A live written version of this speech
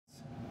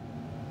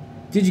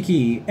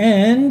DigiKey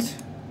and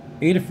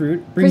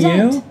Adafruit bring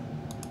Present. you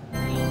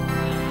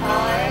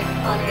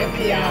On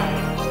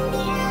NPI.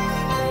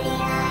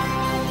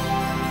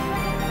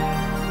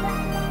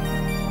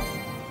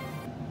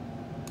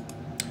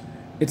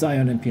 It's Eye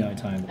on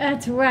NPI time.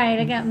 That's right.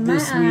 I got my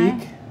This eye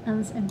week. on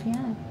this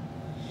NPI.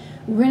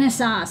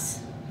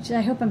 Renesas, which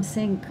I hope I'm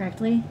saying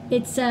correctly.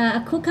 It's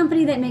a cool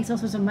company that makes all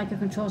sorts of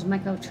microcontrollers,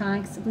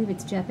 microelectronics. I believe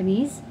it's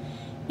Japanese.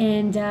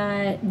 And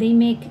they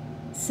make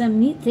some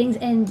neat things.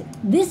 And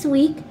this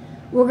week,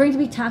 we're going to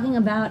be talking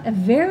about a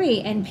very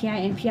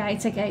NPI.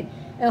 It's like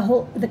a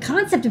whole, the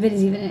concept of it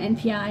is even an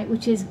NPI,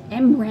 which is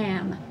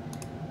MRAM.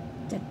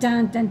 Dun,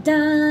 dun, dun,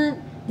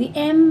 dun. The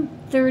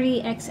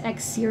M30XX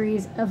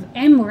series of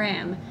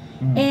MRAM.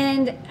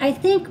 And I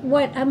think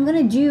what I'm going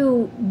to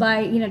do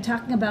by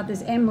talking about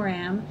this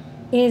MRAM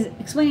is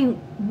explaining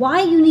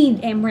why you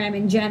need MRAM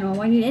in general,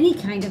 why you need any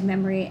kind of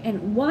memory,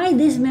 and why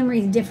this memory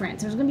is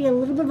different. So there's going to be a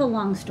little bit of a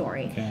long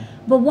story. Okay.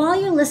 But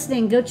while you're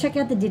listening, go check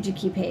out the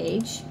DigiKey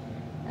page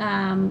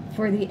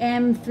for the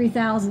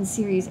M3000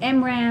 series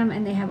MRAM,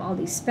 and they have all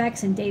these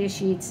specs and data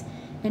sheets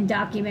and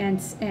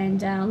documents,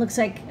 and looks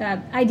like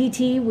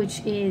IDT,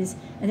 which is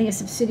I think a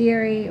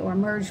subsidiary or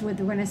merged with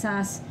the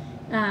Renesas,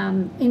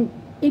 in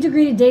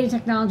integrated data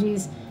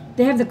technologies.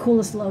 They have the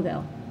coolest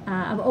logo.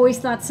 I've always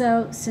thought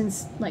so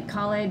since like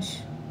college.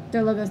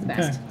 Their logo is the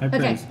best. Okay, high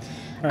praise.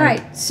 All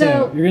right.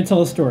 So you're gonna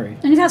tell a story.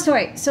 I'm gonna tell a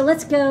story. So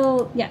let's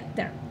go. Yeah,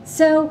 there.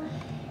 So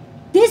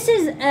this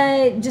is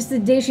just the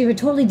data sheet of a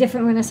totally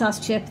different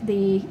Renesas chip,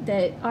 the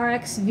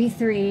RX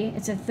V3.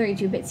 It's a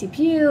 32-bit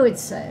CPU.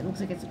 It looks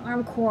like it's an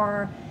ARM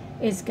core.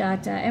 It's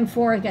got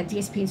M4. It's got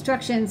DSP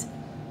instructions.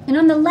 And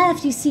on the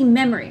left, you see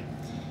memory.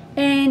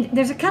 And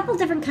there's a couple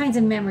different kinds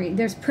of memory.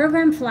 There's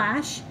program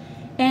flash,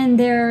 and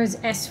there's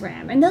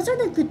SRAM. And those are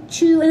the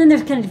two. And then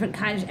there's kind of different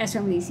kinds of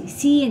SRAM with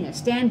ECC, and there's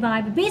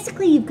standby. But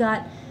basically, you've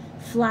got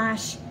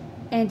flash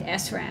and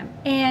SRAM.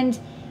 And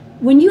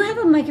when you have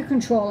a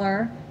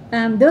microcontroller,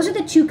 those are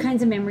the two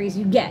kinds of memories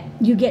you get.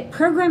 You get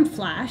program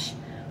flash,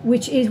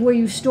 which is where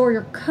you store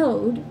your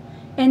code,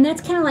 and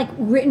that's kind of like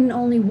written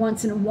only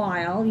once in a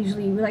while.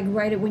 Usually you like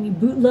write it when you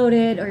bootload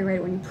it, or you write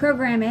it when you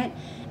program it.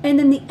 And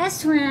then the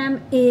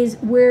SRAM is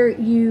where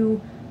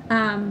you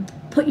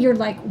put your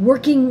like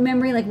working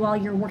memory, like while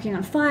you're working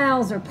on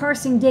files or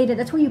parsing data.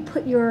 That's where you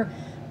put your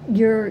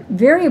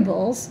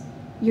variables,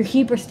 your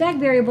heap or stack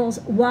variables,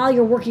 while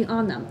you're working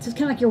on them. So it's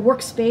kind of like your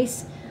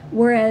workspace,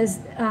 whereas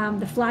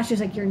the flash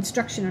is like your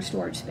instruction or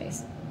storage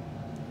space.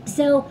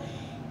 So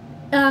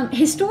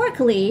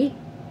historically,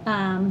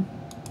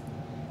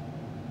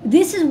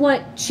 this is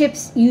what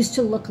chips used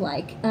to look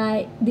like.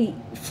 The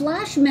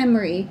flash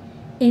memory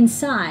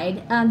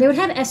inside, they would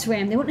have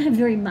SRAM. They wouldn't have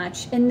very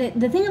much. And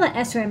the thing about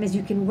SRAM is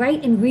you can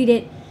write and read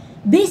it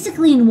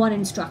basically in one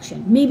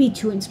instruction, maybe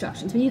two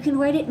instructions, but you can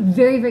write it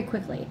very, very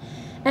quickly.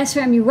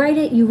 SRAM, you write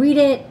it, you read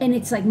it, and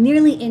it's like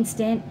nearly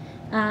instant.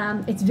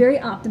 It's very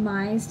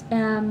optimized.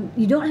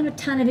 You don't have a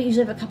ton of it,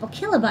 usually have a couple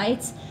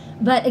kilobytes,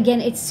 but again,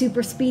 it's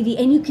super speedy,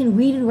 and you can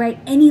read and write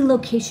any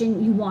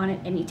location you want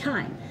at any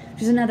time,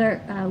 which is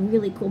another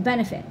really cool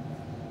benefit.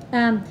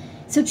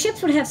 So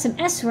chips would have some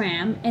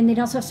SRAM, and they'd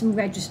also have some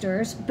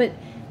registers, but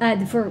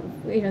for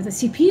the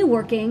CPU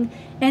working,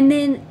 and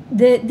then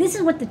this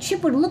is what the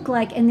chip would look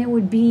like, and there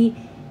would be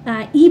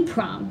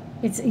EEPROM.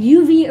 It's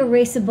UV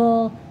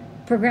erasable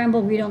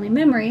programmable read-only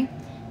memory.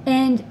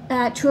 And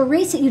to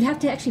erase it, you'd have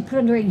to actually put it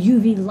under a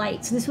UV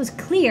light. So this was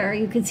clear.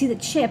 You could see the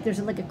chip.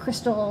 There's like a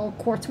crystal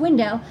quartz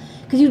window,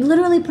 because you'd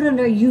literally put it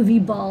under a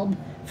UV bulb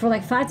for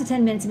like 5 to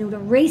 10 minutes, and it would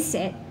erase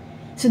it.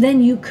 So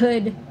then you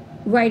could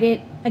write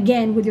it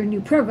again with your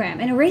new program.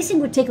 And erasing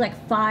would take like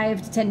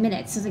 5 to 10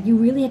 minutes. So it's like you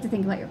really have to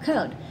think about your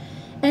code.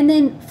 And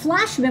then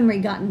flash memory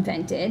got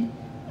invented,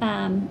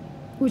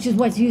 which is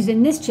what's used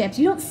in this chip.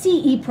 So you don't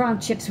see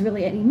EEPROM chips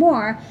really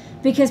anymore,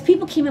 because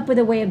people came up with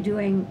a way of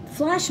doing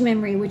flash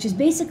memory, which is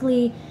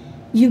basically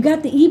you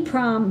got the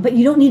EEPROM, but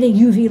you don't need a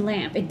UV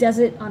lamp. It does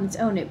it on its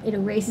own. It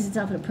erases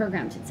itself and it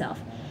programs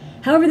itself.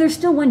 However, there's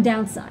still one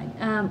downside.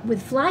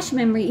 With flash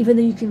memory, even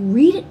though you can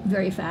read it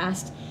very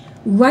fast,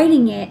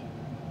 writing it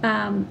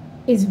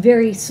is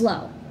very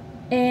slow,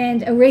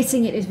 and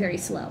erasing it is very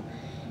slow.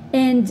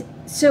 And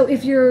so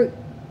if you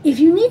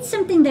need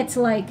something that's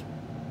like,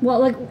 well,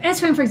 like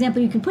SRAM, for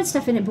example, you can put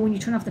stuff in it, but when you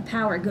turn off the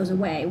power, it goes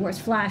away, whereas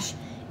flash,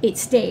 it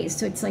stays,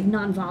 so it's like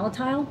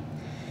non-volatile.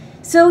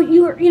 So if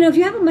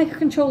you have a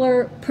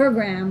microcontroller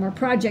program or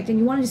project and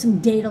you want to do some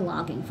data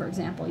logging, for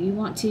example, you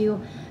want to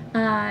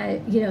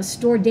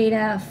store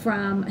data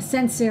from a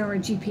sensor or a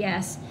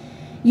GPS,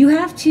 you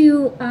have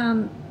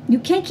to you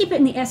can't keep it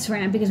in the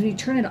SRAM, because when you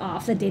turn it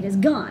off, the data is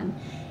gone.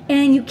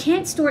 And you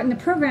can't store it in the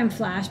program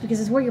flash, because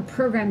it's where your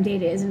program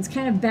data is, and it's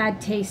kind of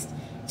bad taste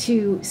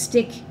to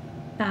stick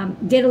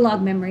data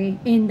log memory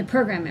in the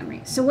program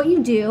memory. So what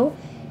you do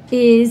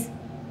is,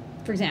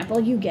 for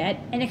example, you get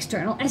an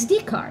external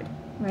SD card,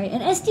 right?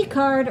 An SD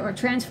card or a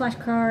trans flash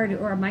card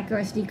or a micro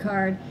SD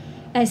card,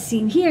 as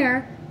seen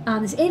here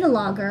on this data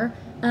logger.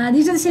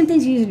 These are the same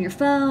things you use in your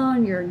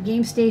phone, your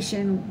game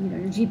station,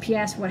 your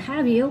GPS, what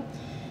have you.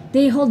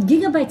 they hold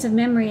gigabytes of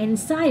memory, and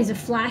inside is a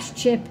flash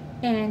chip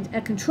and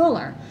a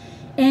controller.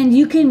 And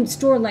you can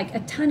store like a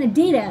ton of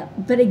data,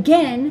 but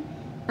again,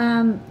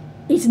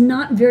 it's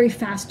not very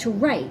fast to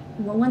write.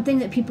 Well, one thing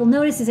that people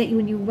notice is that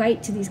when you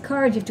write to these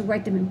cards, you have to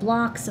write them in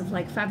blocks of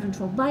like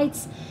 512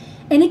 bytes.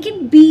 And it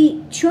can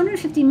be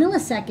 250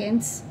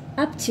 milliseconds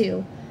up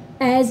to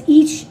as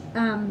each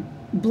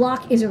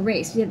block is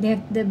erased. The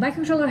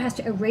microcontroller has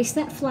to erase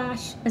that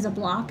flash as a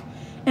block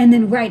and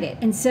then write it.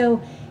 And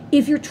so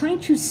if you're trying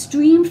to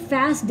stream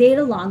fast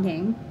data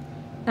logging,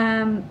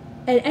 an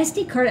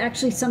SD card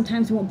actually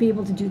sometimes won't be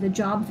able to do the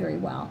job very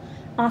well.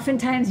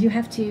 Oftentimes you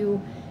have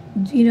to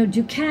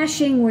do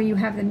caching where you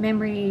have the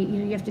memory,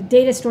 you have the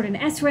data stored in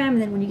SRAM,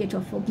 and then when you get to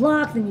a full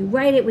block, then you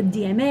write it with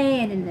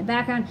DMA and in the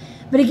background.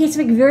 But it gets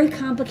like very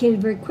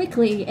complicated very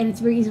quickly, and it's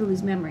very easy to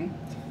lose memory,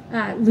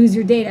 lose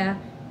your data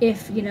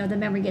if the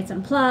memory gets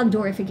unplugged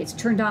or if it gets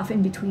turned off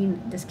in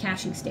between this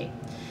caching state.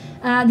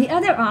 The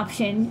other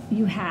option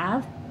you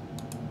have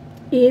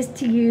is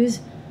to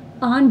use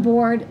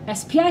onboard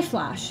SPI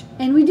Flash,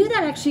 and we do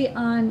that actually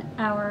on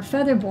our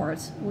Feather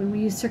boards when we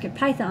use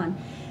CircuitPython,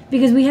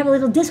 because we have a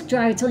little disk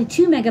drive. It's only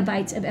 2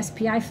 megabytes of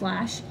SPI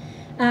Flash.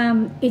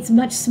 It's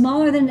much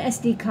smaller than an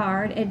SD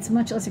card. It's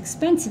much less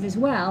expensive as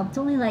well. It's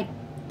only like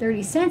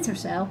 30 cents or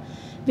so,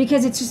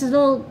 because it's just a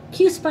little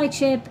QSPI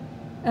chip,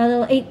 a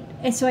little 8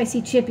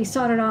 SOIC chip you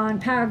soldered on,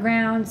 power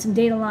ground, some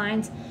data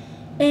lines.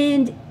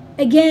 And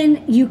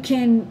again, you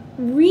can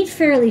read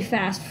fairly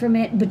fast from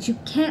it, but you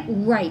can't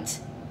write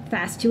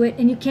fast to it,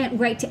 and you can't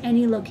write to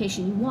any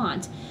location you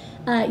want.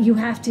 You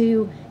have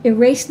to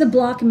erase the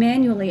block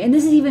manually, and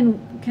this is even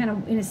kind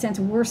of, in a sense,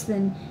 worse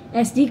than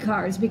SD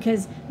cards,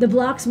 because the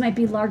blocks might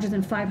be larger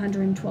than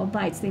 512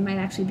 bytes. They might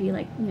actually be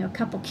like a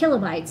couple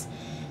kilobytes.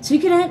 So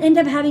you could end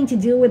up having to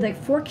deal with like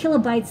 4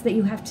 kilobytes that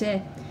you have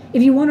to,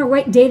 if you want to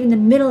write data in the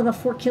middle of a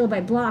 4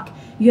 kilobyte block,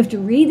 you have to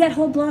read that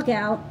whole block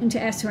out into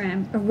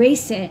SRAM,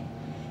 erase it,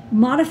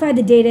 modify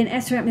the data in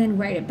SRAM, and then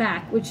write it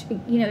back, which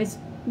is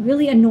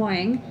really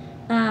annoying.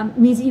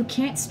 Means that you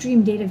can't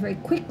stream data very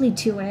quickly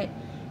to it.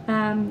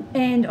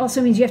 And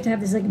also means you have to have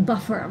this like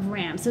buffer of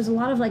RAM. So there's a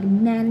lot of like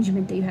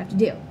management that you have to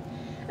do.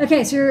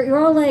 Okay, so you're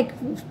all like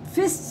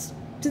fists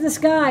to the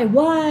sky.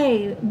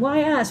 Why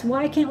us?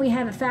 Why can't we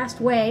have a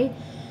fast way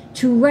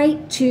to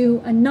write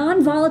to a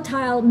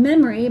non-volatile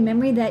memory, a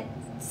memory that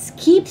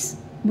keeps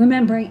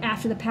remembering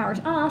after the power's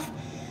off,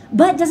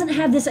 but doesn't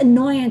have this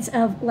annoyance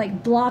of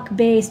like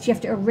block-based, you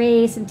have to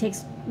erase and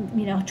takes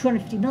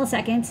 250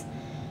 milliseconds.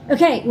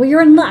 Okay, well,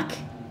 you're in luck,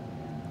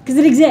 because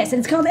it exists, and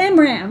it's called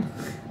MRAM.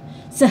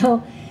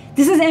 So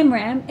this is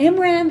MRAM.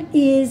 MRAM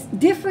is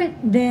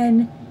different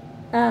than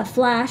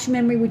flash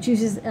memory, which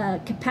uses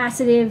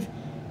capacitive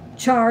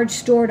charge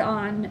stored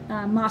on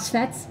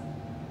MOSFETs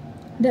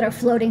that are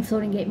floating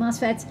gate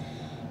MOSFETs.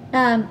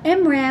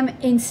 MRAM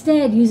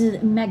instead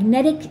uses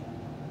magnetic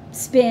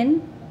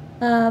spin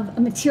of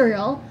a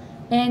material,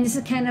 and this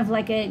is kind of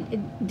like a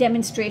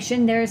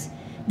demonstration. There's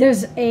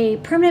a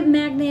permanent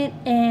magnet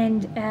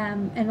and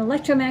an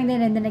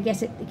electromagnet, and then I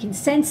guess it can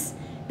sense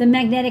the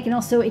magnetic, and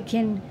also it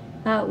can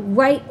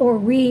write or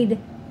read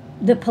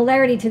the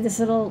polarity to this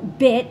little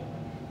bit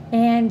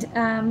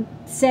and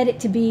set it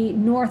to be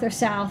north or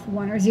south,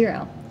 1 or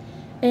 0.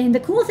 And the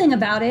cool thing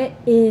about it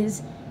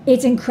is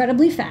it's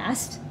incredibly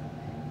fast.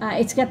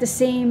 It's got the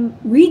same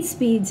read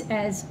speeds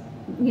as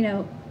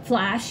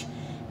flash,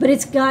 but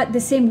it's got the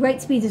same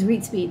write speeds as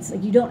read speeds.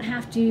 Like, you don't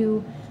have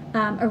to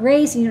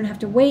erase, and you don't have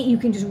to wait. You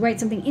can just write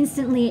something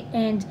instantly,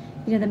 and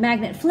the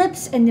magnet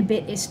flips and the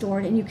bit is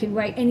stored, and you can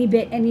write any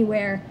bit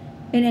anywhere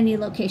in any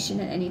location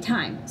at any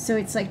time. So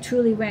it's like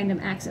truly random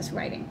access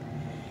writing.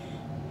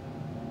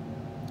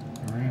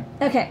 All right.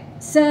 Okay,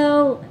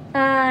 so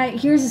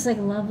here's this like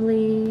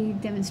lovely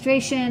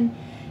demonstration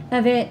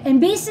of it,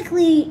 and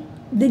basically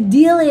the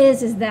deal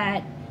is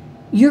that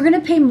you're going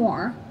to pay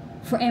more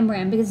for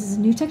MRAM because it's a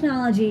new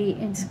technology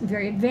and it's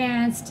very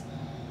advanced,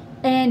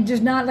 and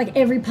there's not like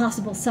every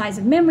possible size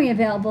of memory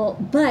available.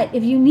 But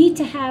if you need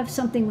to have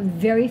something with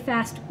very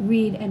fast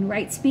read and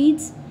write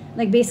speeds,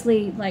 like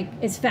basically like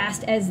as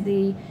fast as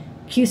the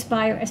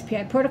QSPI or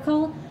SPI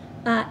protocol,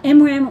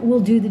 MRAM will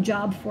do the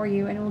job for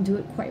you, and it will do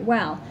it quite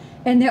well.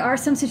 And there are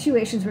some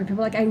situations where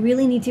people are like, I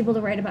really need to be able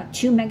to write about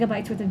 2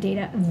 megabytes worth of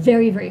data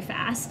very, very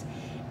fast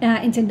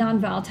into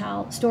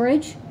non-volatile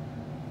storage.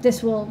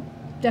 This will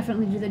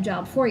definitely do the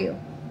job for you.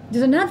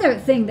 There's another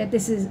thing that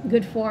this is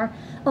good for,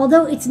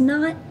 although it's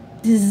not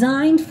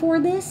designed for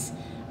this.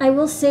 I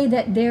will say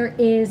that there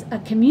is a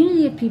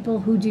community of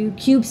people who do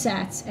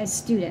CubeSats as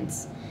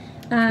students.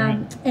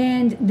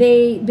 And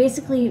they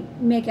basically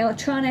make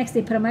electronics,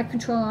 they put a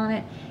microcontroller on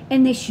it,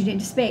 and they shoot it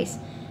into space.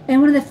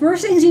 And one of the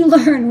first things you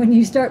learn when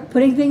you start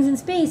putting things in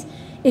space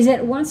is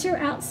that once you're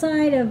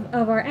outside of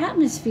our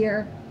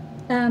atmosphere,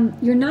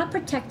 you're not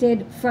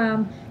protected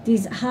from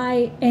these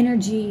high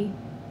energy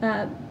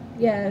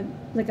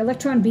like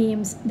electron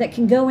beams that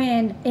can go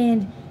in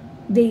and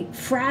they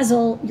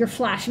frazzle your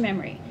flash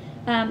memory.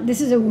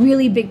 This is a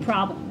really big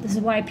problem. This is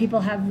why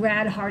people have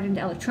rad hardened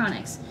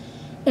electronics.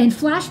 And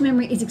flash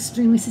memory is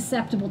extremely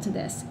susceptible to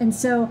this. And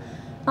so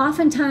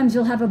oftentimes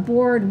you'll have a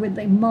board with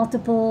like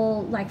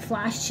multiple like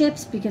flash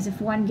chips, because if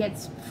one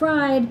gets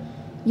fried,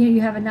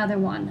 you have another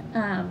one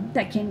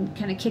that can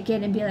kind of kick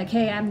in and be like,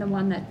 hey, I'm the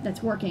one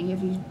that's working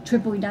if you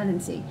triple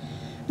redundancy.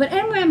 But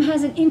MRAM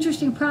has an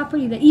interesting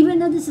property that even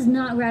though this is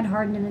not rad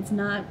hardened and it's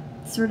not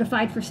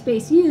certified for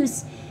space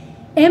use,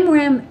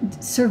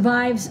 MRAM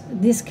survives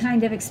this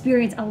kind of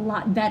experience a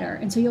lot better.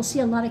 And so you'll see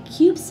a lot of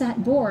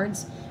CubeSat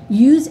boards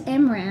use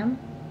MRAM,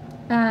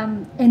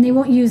 and they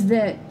won't use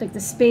the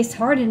space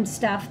hardened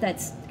stuff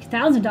that's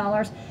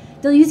 $1,000.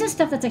 They'll use this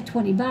stuff that's like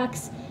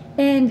 $20.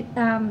 And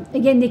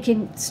again, they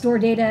can store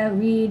data,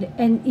 read,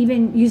 and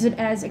even use it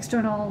as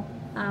external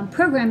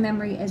program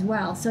memory as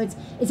well. So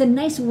it's a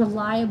nice,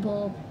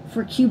 reliable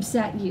for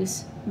CubeSat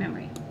use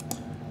memory.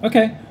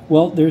 Okay.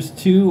 Well, there's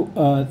two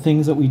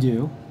things that we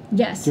do.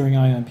 Yes. During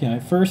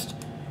IONPI. First,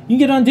 you can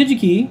get on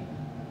DigiKey.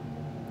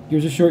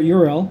 Here's a short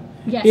URL.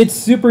 Yes. It's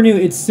super new.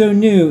 It's so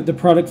new. The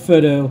product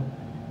photo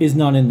is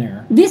not in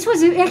there. This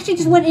was it actually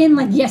just went in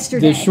like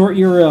yesterday. The short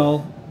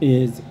URL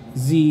is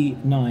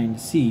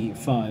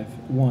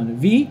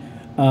Z9C51V.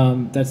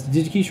 That's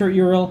the DigiKey short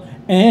URL.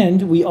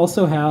 And we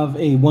also have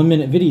a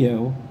 1-minute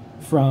video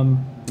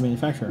from the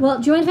manufacturer. Well,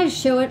 do you want to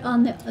show it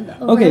on the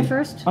overhead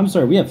first? I'm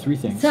sorry, we have 3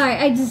 things. Sorry,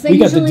 we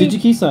got the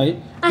DigiKey site.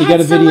 I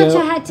had so much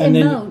I had to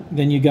emote.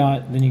 Then you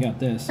got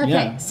this. Okay,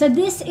 yeah. So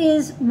this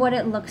is what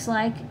it looks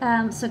like.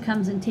 So it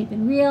comes in tape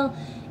and reel.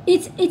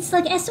 It's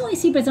like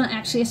SOIC, but it's not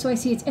actually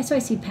SOIC. It's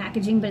SOIC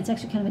packaging, but it's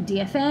actually kind of a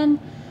DFN.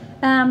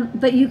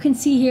 But you can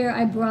see here,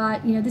 I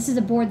brought, this is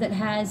a board that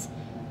has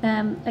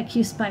a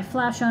SPI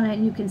Flash on it,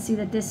 and you can see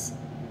that this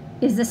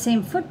is the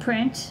same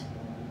footprint.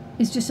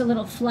 It's just a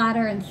little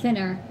flatter and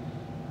thinner.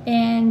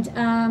 And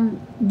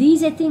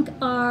these, I think,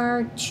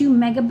 are 2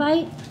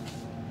 megabyte.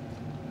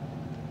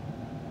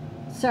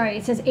 Sorry,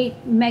 it says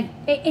 8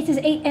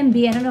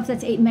 MB. I don't know if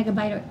that's 8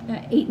 megabyte or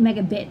 8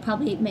 megabit,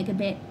 probably 8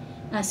 megabit.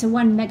 So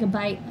 1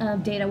 megabyte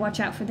of data. Watch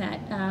out for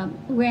that.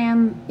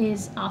 RAM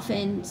is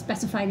often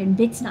specified in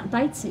bits, not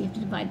bytes, so you have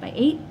to divide by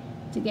 8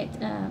 to get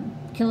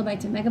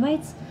kilobytes and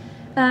megabytes.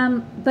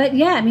 But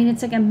yeah, I mean,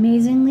 it's like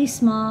amazingly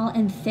small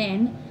and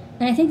thin.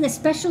 And I think that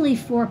especially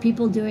for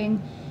people doing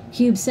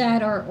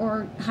CubeSat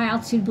or high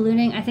altitude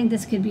ballooning, I think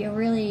this could be a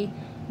really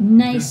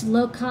nice,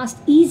 low cost,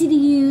 easy to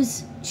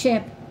use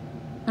chip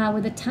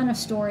with a ton of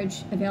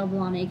storage available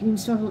on it. You can even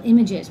store little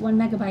images. 1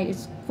 megabyte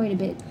is quite a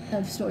bit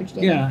of storage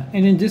data. Yeah,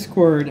 and in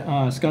Discord,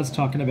 Scott's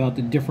talking about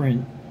the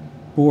different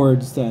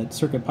boards that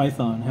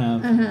CircuitPython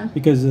have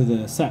because of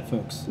the SAT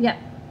folks. Yep.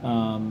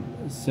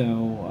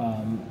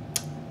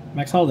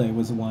 Max Holliday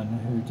was the one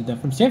who did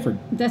that from Stanford.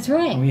 That's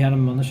right. And we had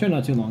him on the show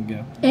not too long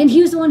ago. And he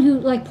was the one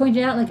who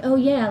pointed out oh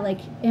yeah,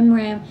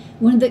 MRAM,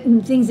 one of the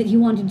things that he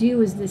wanted to do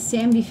was the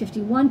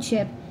SAMD51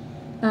 chip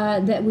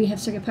that we have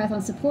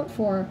CircuitPython support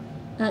for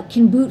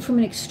can boot from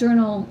an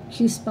external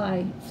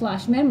QSPI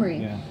flash memory.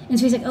 Yeah. And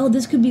so he's like, oh,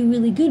 this could be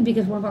really good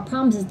because one of our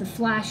problems is the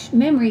flash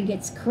memory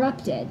gets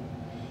corrupted.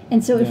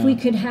 And so if we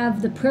could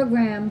have the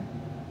program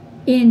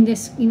in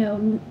this,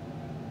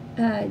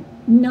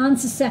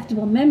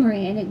 non-susceptible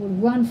memory, and it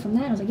would run from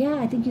that. I was like, yeah,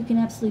 I think you can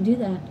absolutely do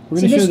that. We're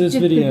going to show this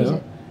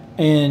video,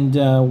 and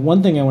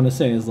one thing I want to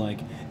say is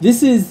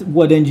this is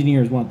what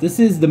engineers want. This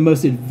is the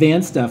most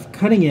advanced stuff,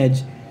 cutting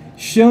edge,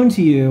 shown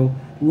to you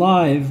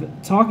live,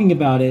 talking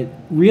about it,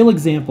 real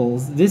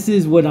examples. This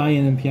is what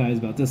INMPI is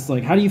about. This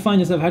how do you find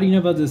yourself? How do you know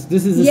about this?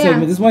 This is the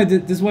segment. This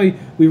is why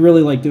we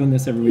really like doing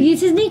this every week. It's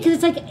just neat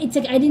because it's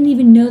like I didn't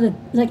even know that.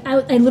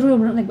 I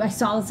literally I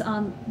saw this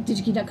on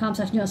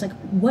digikey.com/news. I was like,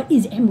 what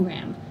is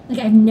MRAM?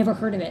 I've never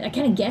heard of it. I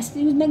kind of guessed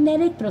it was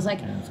magnetic, but I was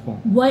like, that's cool.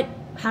 What?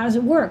 How does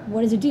it work?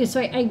 What does it do? So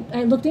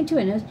I looked into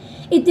it.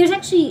 And there's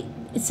actually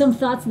some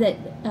thoughts that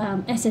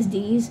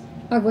SSDs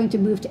are going to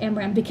move to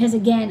MRAM because,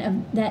 again, of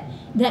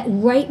that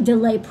write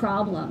delay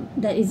problem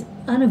that is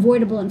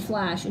unavoidable in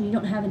Flash, and you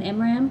don't have an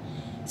MRAM.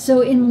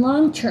 So in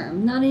long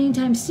term, not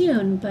anytime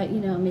soon, but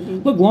maybe.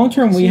 Look, long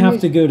term we have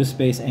to go to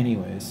space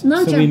anyways,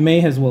 so we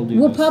may as well do.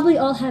 We'll this. probably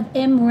all have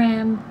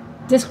MRAM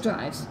disk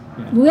drives.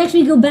 Yeah. We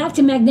actually go back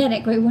to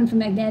magnetic, right? We went from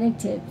magnetic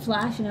to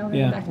Flash, and now we're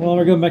going back to magnetic.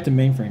 We're going back to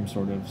mainframe,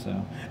 sort of.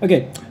 So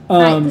okay.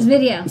 All right, this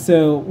video.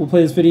 So we'll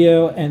play this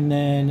video, and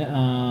then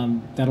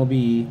that'll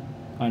be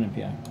on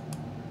NPI.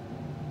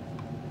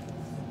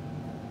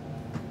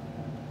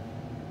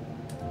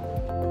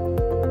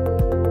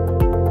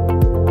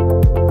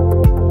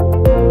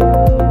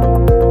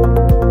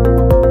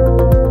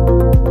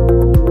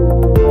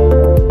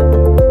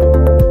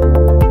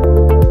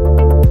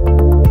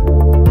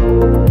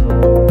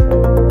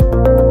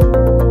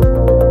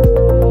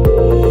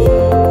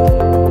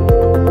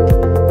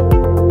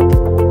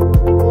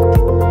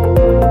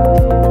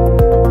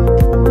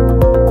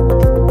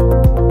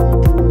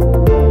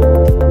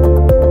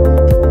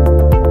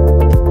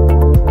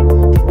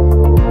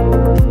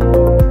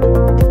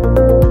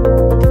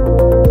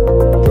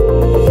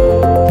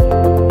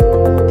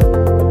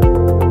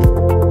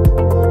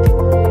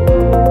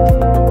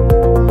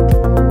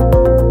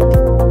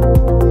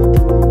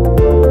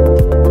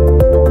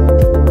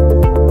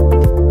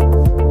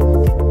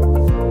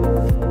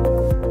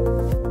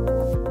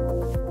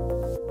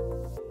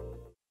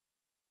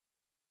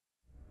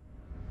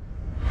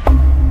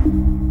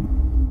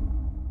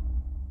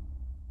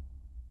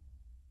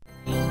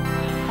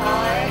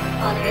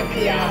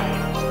 NPI.